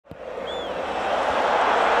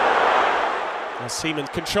Seaman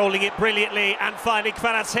controlling it brilliantly and finding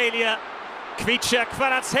KVARATSKHELIA.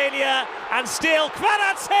 KVARATSKHELIA, and still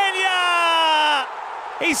KVARATSKHELIA!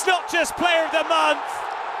 He's not just player of the month,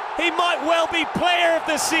 he might well be player of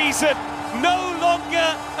the season. No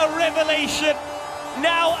longer a revelation,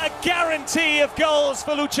 now a guarantee of goals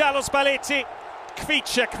for Luciano Spalletti.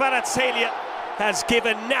 KVARATSKHELIA has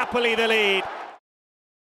given Napoli the lead.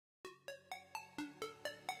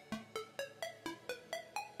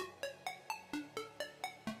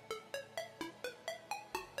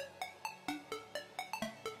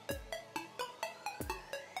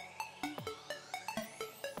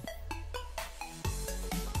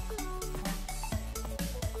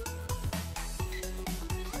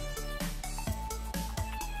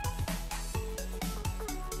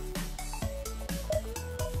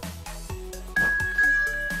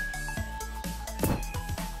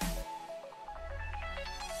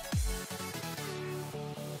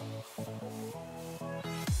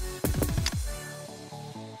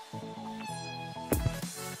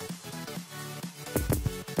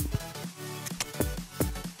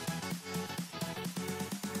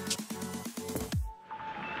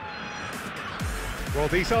 Well,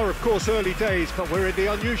 these are, of course, early days, but we're in the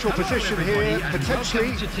unusual position here,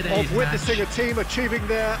 potentially, of witnessing a team achieving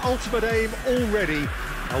their ultimate aim already.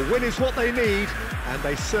 A win is what they need, and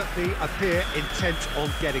they certainly appear intent on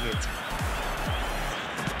getting it.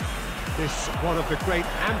 This one of the great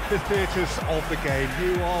amphitheatres of the game.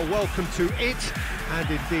 You are welcome to it, and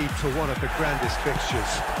indeed to one of the grandest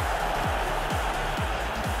fixtures.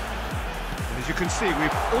 And as you can see,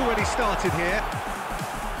 we've already started here.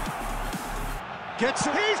 He's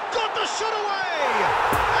got the shot away!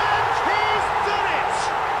 And he's done it!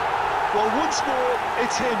 Well, once more,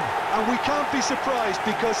 it's him. And we can't be surprised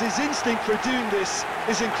because his instinct for doing this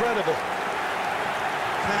is incredible.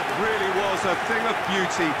 That really was a thing of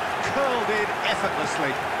beauty, curled in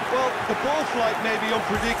effortlessly. Well, the ball flight may be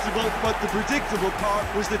unpredictable, but the predictable part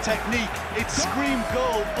was the technique. It screamed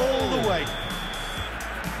goal all the way.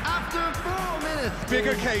 Big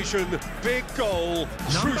occasion, big goal,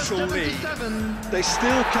 crucial lead. They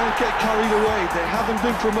still can't get carried away. They haven't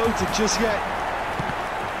been promoted just yet.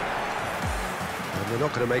 And they're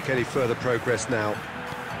not going to make any further progress now.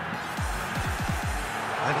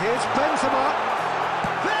 And here's Benzema.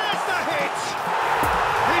 There's the hit!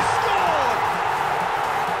 He scored!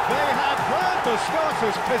 They have heard the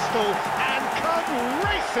starter's pistol and come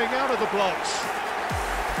racing out of the blocks.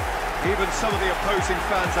 Even some of the opposing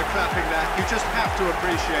fans are clapping that. You just have to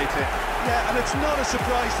appreciate it. Yeah, and it's not a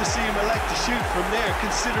surprise to see him elect to shoot from there,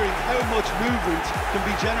 considering how much movement can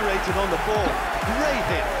be generated on the ball. Great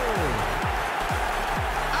hit.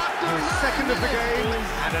 His second of the game,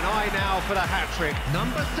 and an eye now for the hat-trick.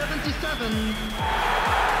 Number 77.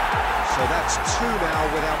 So that's two now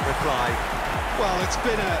without reply. Well, it's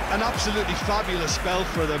been an absolutely fabulous spell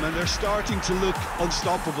for them, and they're starting to look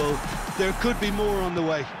unstoppable. There could be more on the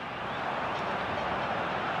way.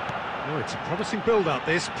 Oh, it's a promising build-up,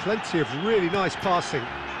 this. Plenty of really nice passing.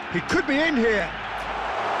 He could be in here.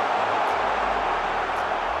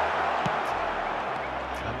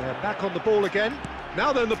 And they're back on the ball again.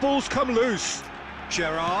 Now then, the ball's come loose.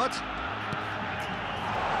 Gerrard.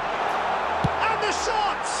 And the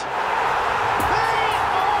shots! They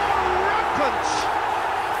are rampant!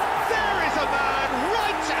 There is a man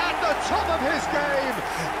right at the top of his game,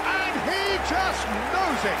 and he just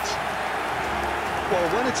knows it. Well,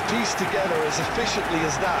 when it's pieced together as efficiently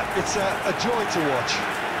as that, it's a joy to watch.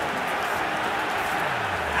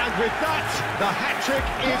 And with that, the hat-trick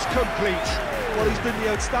is complete. Well, he's been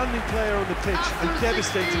the outstanding player on the pitch and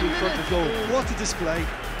devastating in front of goal. What a display,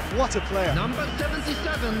 what a player. Number 77.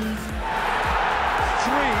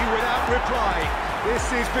 Three without reply. This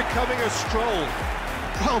is becoming a stroll.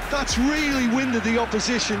 Well, that's really winded the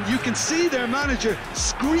opposition. You can see their manager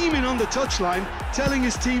screaming on the touchline, telling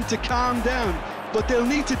his team to calm down. But they'll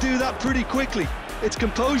need to do that pretty quickly. It's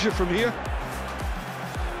composure from here.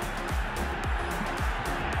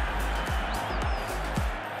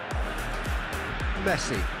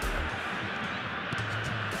 Messi.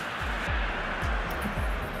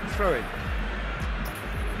 Throw it.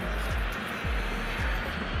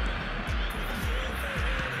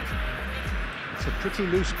 It's a pretty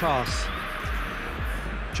loose pass.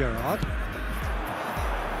 Gerrard.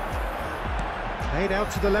 Played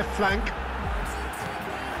out to the left flank.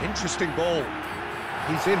 Interesting ball.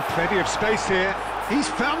 He's in plenty of space here. He's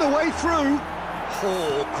found a way through.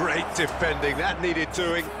 Oh, great defending. That needed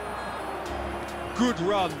doing. Good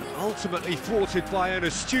run, ultimately thwarted by an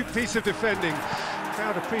astute piece of defending.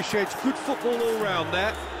 Crowd appreciates good football all round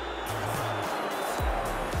there.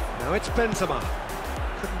 Now it's Benzema.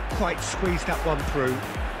 Couldn't quite squeezed that one through.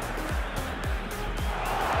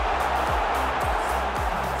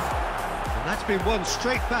 And that's been won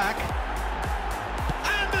straight back.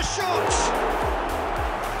 And the shot!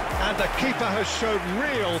 And the keeper has shown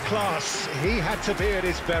real class. He had to be at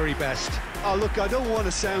his very best. Oh, look, I don't want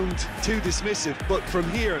to sound too dismissive, but from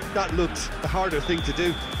here, that looked the harder thing to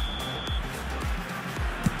do.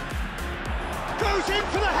 Goes in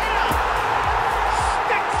for the header!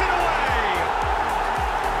 Sticks it away!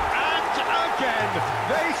 And again,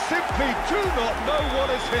 they simply do not know what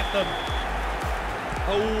has hit them.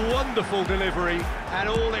 A wonderful delivery, and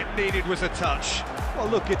all it needed was a touch. Well,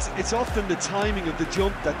 look, it's often the timing of the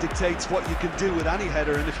jump that dictates what you can do with any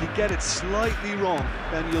header, and if you get it slightly wrong,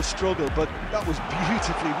 then you'll struggle, but that was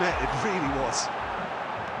beautifully met, it really was.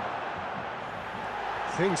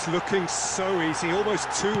 Things looking so easy, almost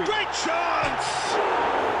too easy. Great chance!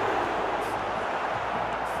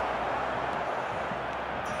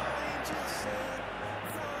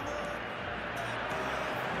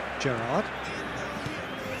 Gerrard.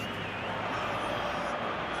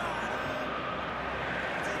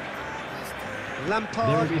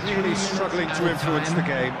 Lampard really struggling to influence the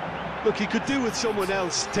game. Look, he could do with someone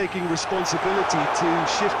else taking responsibility to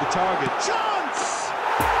shift the target. Chance!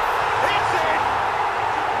 It's in!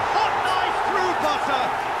 Hot knife through butter!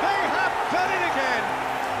 They have done it again!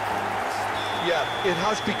 Yeah, it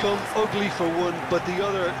has become ugly for one, but the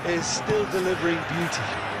other is still delivering beauty.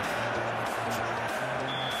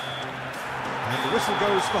 And the whistle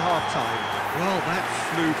goes for half-time. Well, that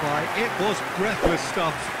flew by. It was breathless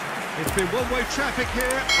stuff. It's been one-way traffic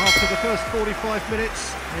here after the first 45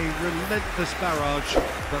 minutes. A relentless barrage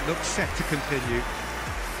that looks set to continue.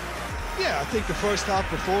 Yeah, I think the first half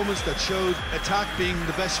performance that showed attack being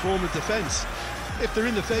the best form of defence. If they're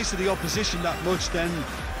in the face of the opposition that much, then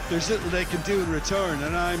there's little they can do in return,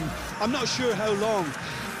 and I'm not sure how long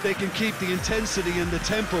they can keep the intensity and the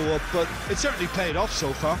tempo up, but it certainly paid off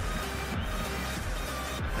so far.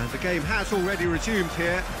 And the game has already resumed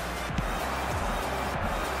here.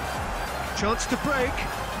 Chance to break.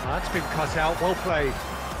 That's been cut out, well played.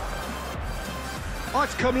 Oh,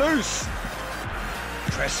 it's come loose.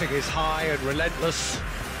 Pressing is high and relentless.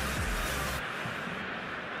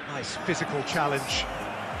 Nice physical challenge.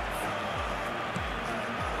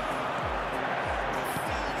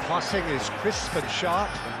 Passing is crisp and sharp.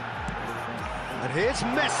 And here's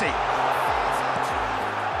Messi.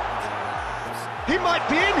 He might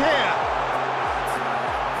be in here.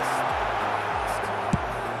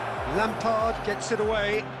 Lampard gets it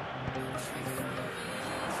away.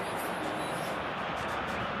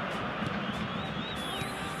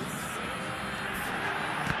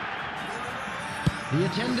 The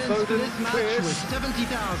attendance for this match was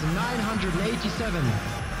 70,987.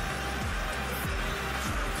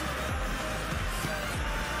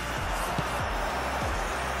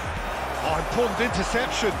 Oh, important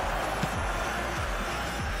interception.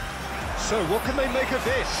 So what can they make of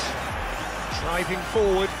this? Driving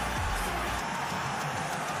forward.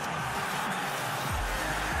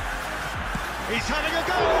 He's having a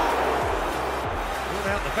go! Brought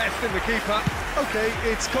out the best in the keeper. Okay,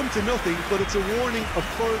 it's come to nothing, but it's a warning of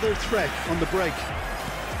further threat on the break.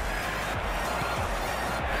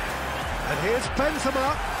 And here's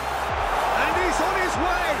Benzema. And he's on his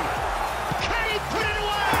way! Can he put it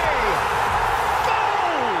away?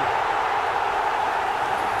 Goal!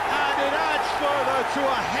 And it adds further to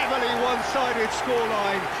a heavily one-sided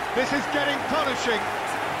scoreline. This is getting punishing.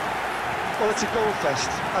 Well, it's a goal fest,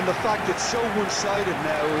 and the fact it's so one-sided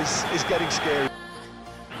now is getting scary.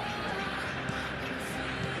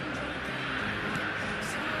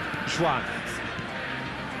 Schwan.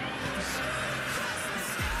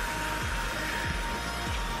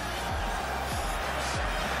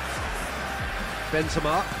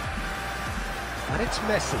 Benzema. And it's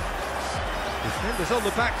Messi. Defenders on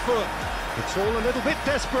the back foot. It's all a little bit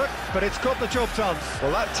desperate, but it's got the job done.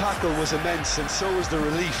 Well, that tackle was immense, and so was the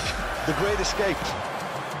relief. The great escape.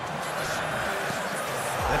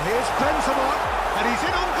 And here's Benzema, and he's in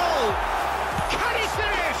on goal. Can he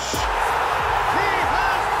finish? He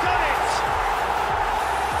has done it!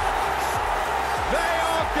 They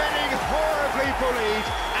are getting horribly bullied,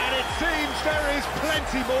 and it seems there is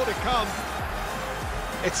plenty more to come.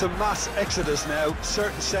 It's a mass exodus now.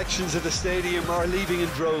 Certain sections of the stadium are leaving in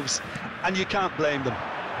droves, and you can't blame them.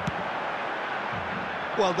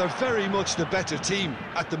 Well, they're very much the better team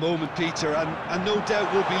at the moment, Peter, and no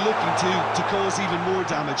doubt will be looking to cause even more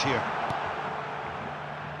damage here.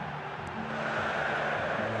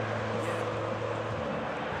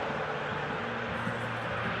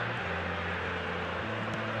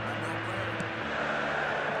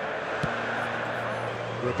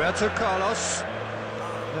 Roberto Carlos.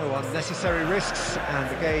 No unnecessary risks, and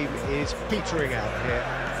the game is petering out here.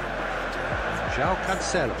 João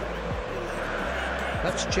Cancelo.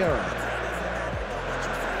 That's Gerrard.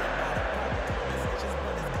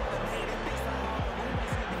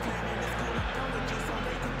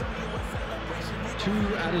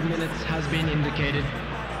 Two added minutes has been indicated.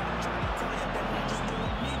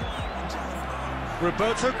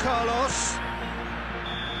 Roberto Carlos.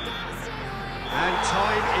 And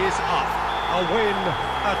time is up. A win,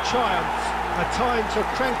 a triumph, a time to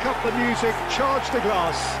crank up the music, charge the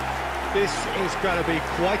glass. This is going to be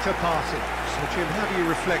quite a party. So, Jim, how do you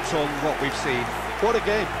reflect on what we've seen? What a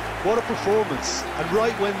game, what a performance, and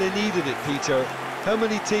right when they needed it, Peter. How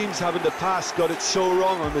many teams have in the past got it so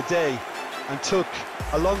wrong on the day and took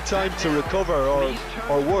a long time to recover,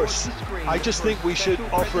 or worse? I just think we should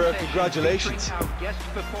offer our congratulations.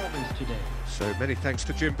 So many thanks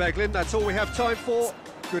to Jim Beglin. That's all we have time for.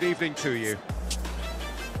 Good evening to you.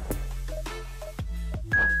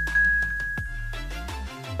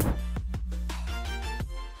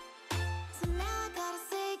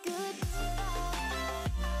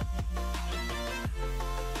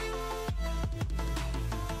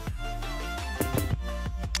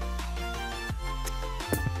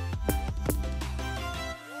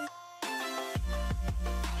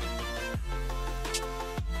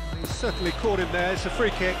 He's certainly caught him there. It's a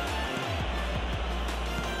free kick.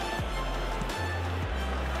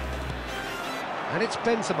 And it's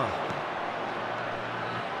Benzema.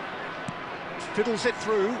 Fiddles it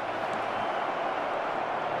through.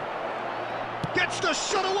 Gets the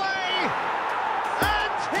shot away!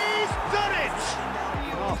 And he's done it!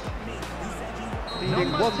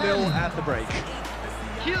 Leading 1-0 at the break.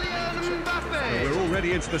 Kylian Mbappe! We're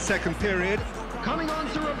already into the second period. Coming on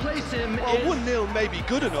to replace him. Well, 1-0 may be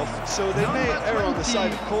good enough, so they may err on the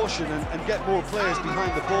side of caution and get more players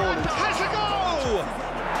behind the ball. And Has a goal!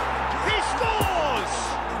 He scores!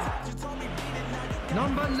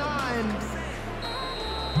 Number 9,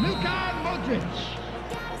 Luka Modric.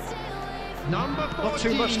 Number 14. Not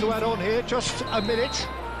too much to add on here, just a minute.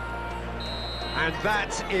 And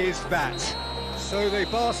that is that. So they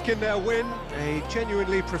bask in their win, a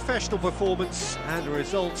genuinely professional performance and a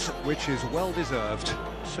result which is well deserved.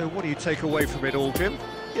 So what do you take away from it all, Jim?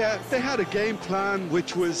 yeah, they had a game plan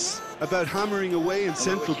which was about hammering away in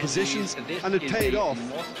central positions, and it paid off.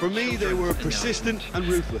 For me, they were persistent and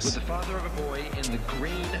ruthless. With the father of a boy in the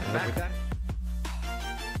green backpack.